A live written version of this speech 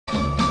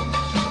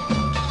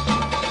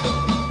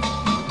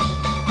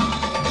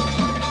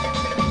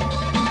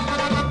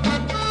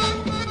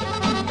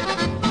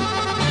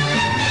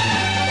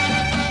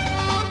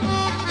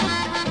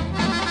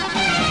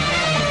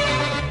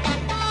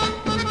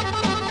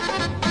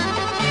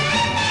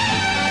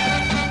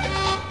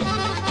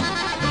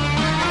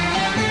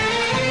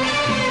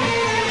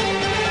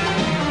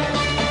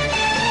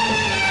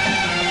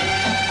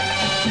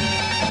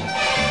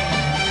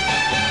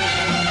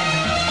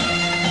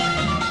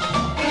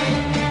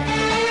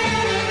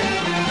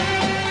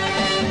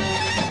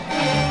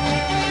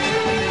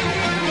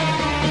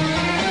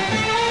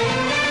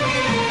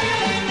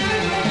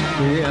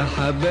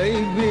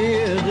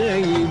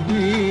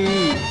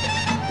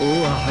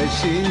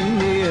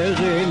وحشني يا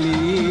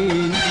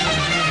غاليين.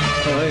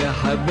 يا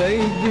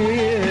حبايبي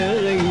يا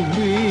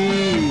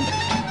غايبين،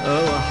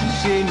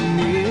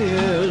 وحشني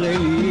يا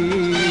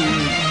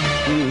غاليين.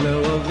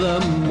 لو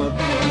اغمض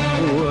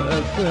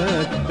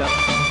وافتح،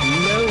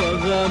 لو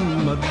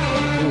اغمض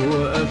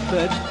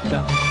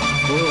وافتح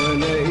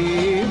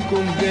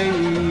والاقيكم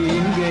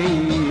جايين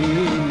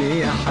جايين.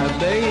 يا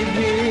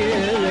حبايبي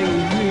يا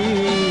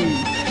غايبين،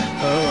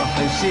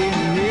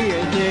 وحشني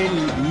يا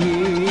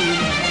غاليين.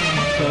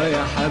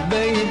 يا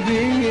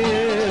حبايبي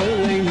يا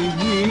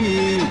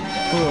غايبين،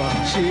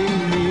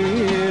 وحشني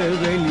يا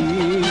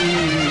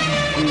غاليين.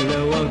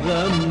 لو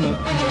اغمض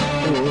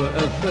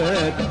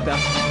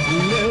وافتح،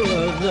 لو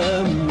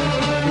اغمض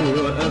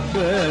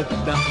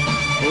وافتح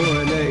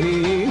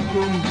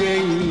والاقيكم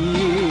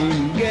جايين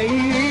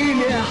جايين.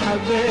 يا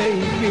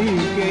حبايبي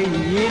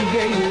جايين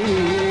جايين.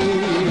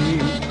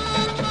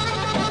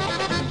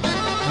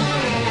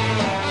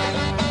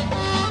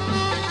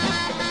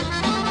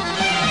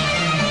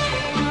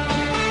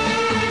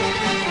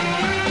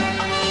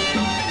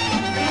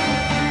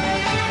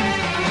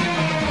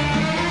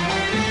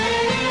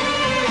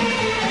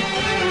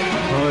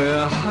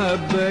 يا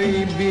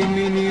حبايبي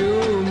من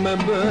يوم ما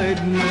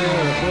بعدنا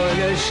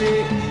ولا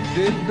شيء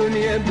في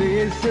الدنيا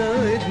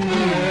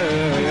بيسعدنا.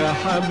 يا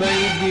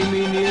حبايبي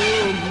من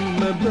يوم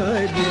ما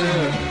بعدنا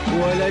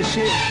ولا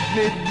شيء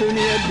في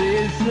الدنيا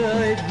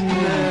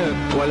بيسعدنا.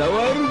 ولا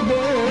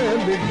وردة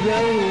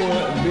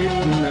بتزوق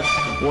بيتنا،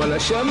 ولا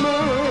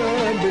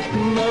شمعة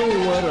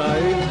بتنور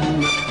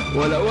عيدنا.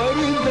 ولا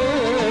وردة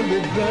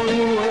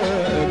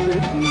بتزوق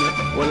بيتنا،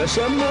 ولا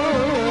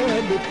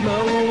شمعة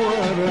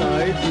بتنور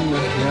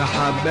عيدنا. يا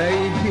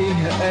حبايبي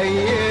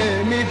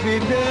أيامي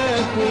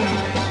فداكم،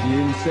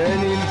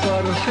 ينساني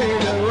الفرح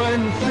لو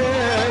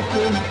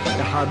انساكم.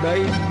 يا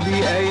حبايبي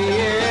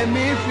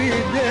أيامي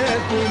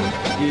فداكم،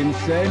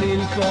 ينساني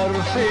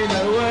الفرح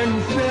لو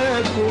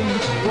انساكم.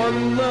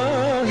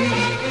 والله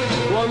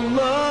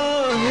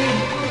والله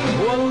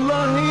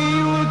والله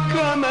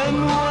وكمان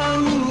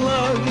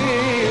والله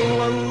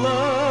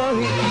والله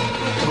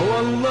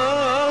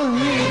والله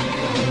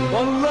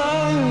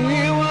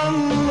والله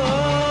والله.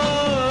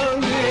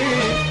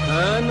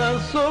 أنا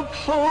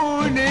صبح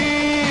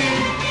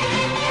وليل،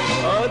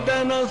 ده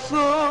أنا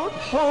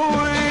صبح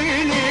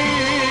وليل،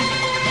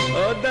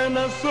 ده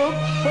أنا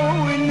صبح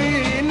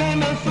وليل،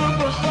 أنا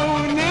صبح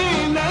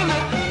وليل، أنا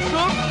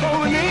صبح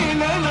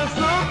وليل، أنا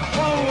صبح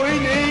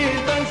وليل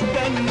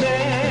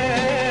بستناكم.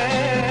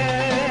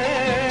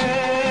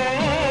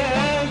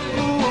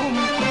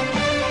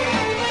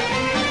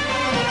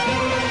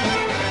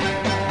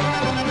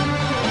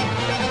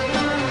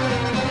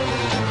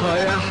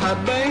 يا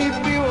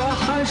حبايبي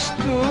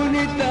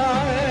وحشتوني،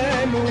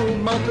 تعالوا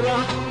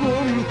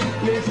مطرحكم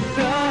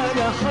لسه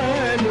على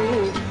حاله.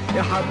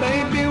 يا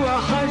حبايبي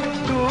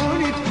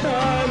وحشتوني،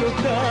 تعالوا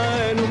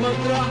تعالوا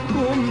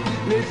مطرحكم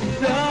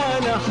لسه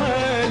على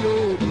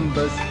حاله.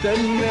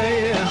 بستنى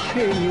يا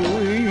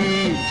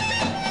حلوين،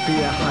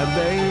 يا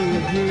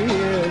حبايبي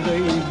يا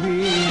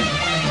غايبين.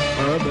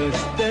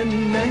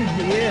 بستنى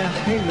يا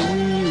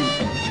حلوين،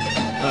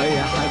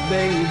 يا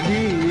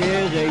حبايبي يا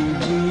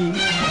غايبين.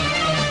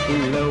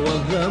 لو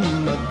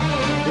اغمض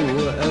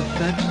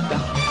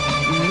وافتح،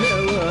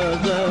 لو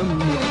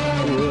اغمض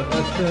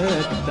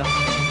وافتح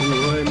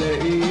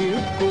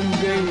والاقيكم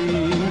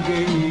جايين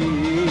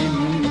جايين.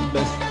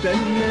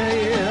 بستنى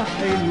يا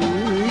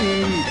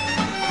حلوين،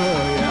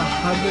 يا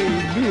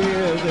حبايبي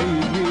يا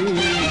غايبين.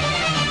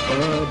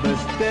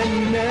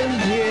 بستنى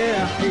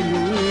يا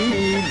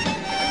حلوين،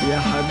 يا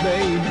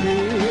حبايبي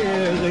يا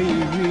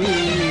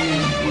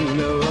غايبين.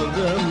 لو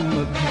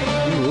اغمض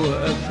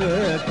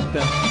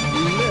وافتح،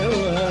 لو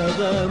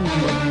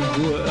اغمض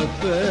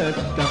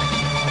وافتح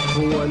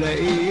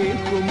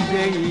والاقيكم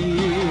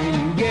جايين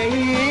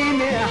جايين.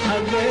 يا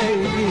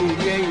حبايبي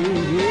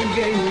جايين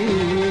جايين.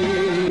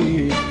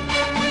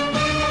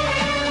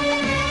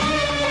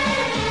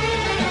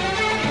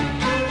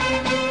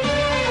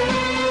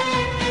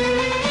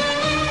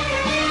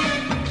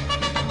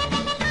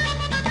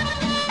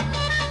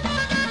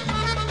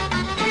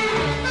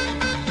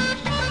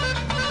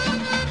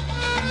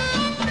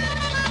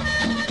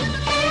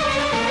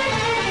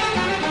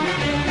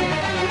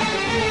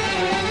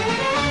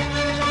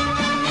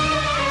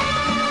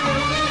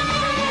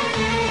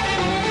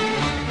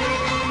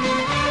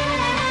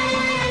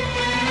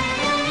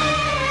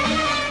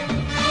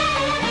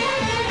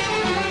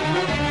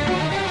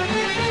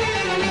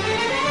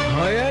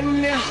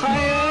 ياللي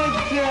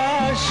حياتي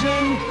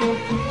عشانكم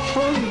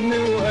حزن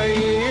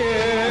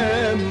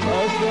وايام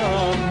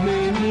اصعب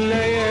من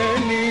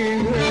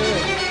لياليها.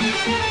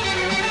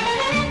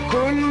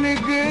 كل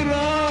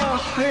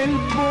جراح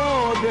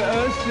البعد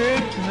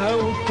قاستها،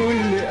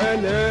 وكل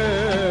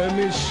الام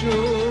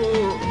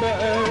الشوق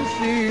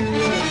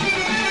بقاسيها.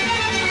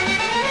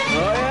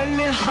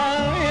 ياللي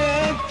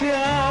حياتي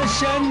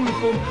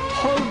عشانكم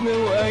حزن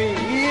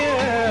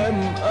وايام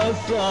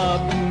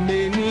اصعب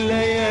من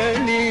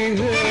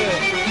لياليها.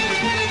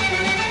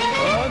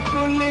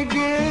 كل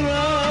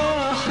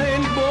جراح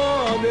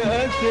البعد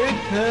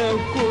قاستها، نسيتها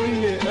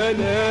كل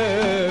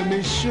ألام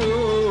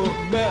الشوق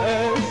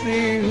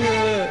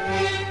بقاسيها.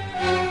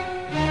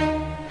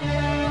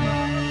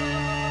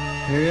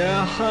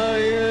 يا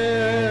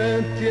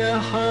حياة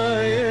يا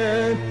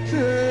حياة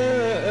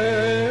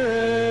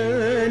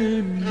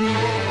قلبي،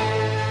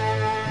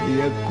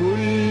 يا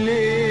كل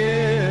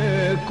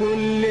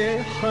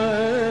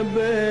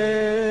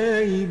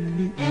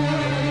حبايبي،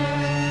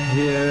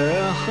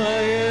 يا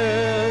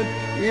حياة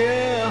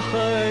يا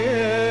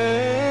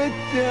حياة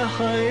يا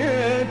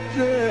حياة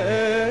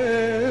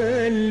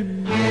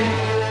قلبي،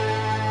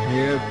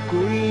 يا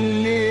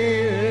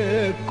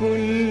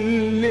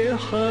كل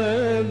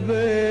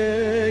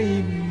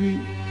حبايبي.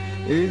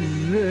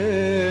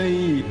 ازاي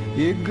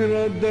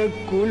يجرى ده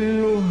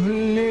كله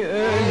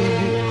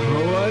لقلبي؟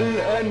 هو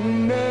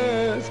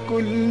الناس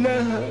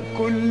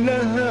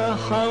كلها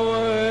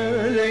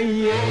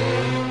حواليا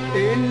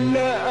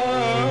إلا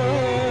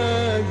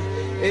أعز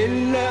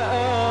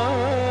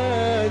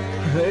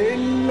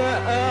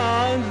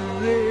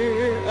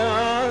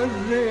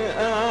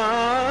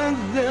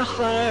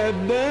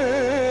حبايبي.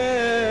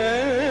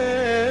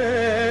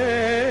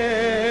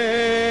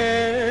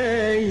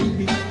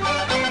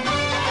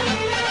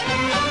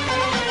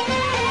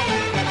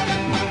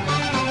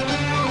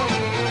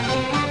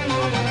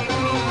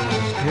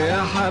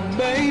 يا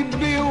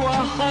حبايبي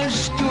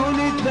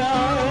وحشتوني،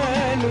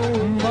 تعالوا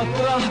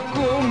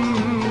مطرحكم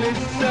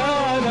لسه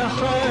على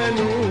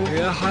حاله.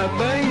 يا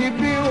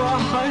حبايبي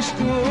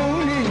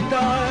وحشتوني،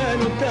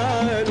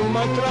 تعالوا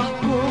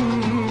مطرحكم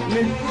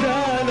لسه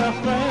على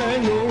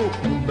حاله.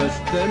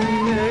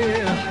 بستنى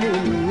يا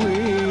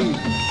حلوين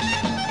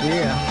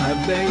يا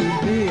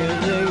حبايبي يا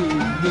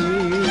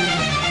غايبين،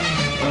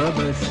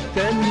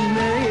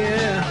 بستنى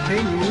يا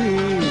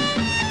حلوين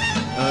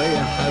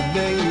يا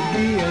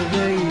حبايبي يا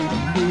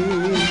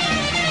غايبين.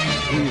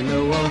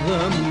 لو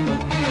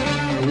اغمض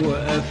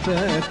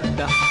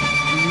وافتح،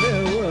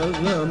 لو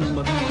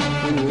اغمض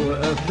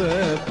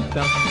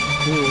وافتح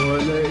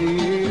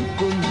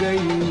والاقيكم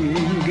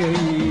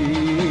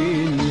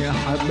جايين يا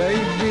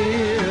حبايبي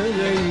يا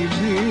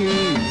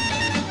غايبين.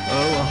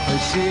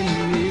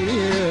 وحشني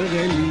يا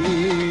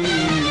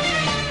غاليين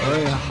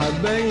يا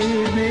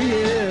حبايبي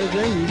يا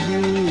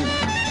غايبين.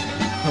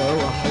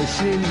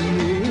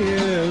 وحشني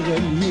يا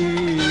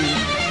غاليين.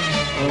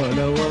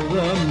 لو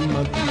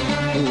اغمض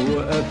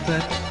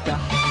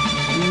وافتح،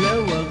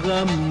 لو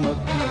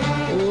اغمض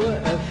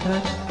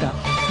وافتح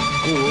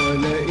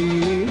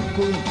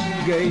والاقيكم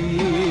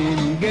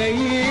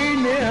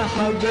جايين يا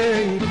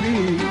حبايبي،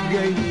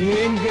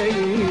 جايين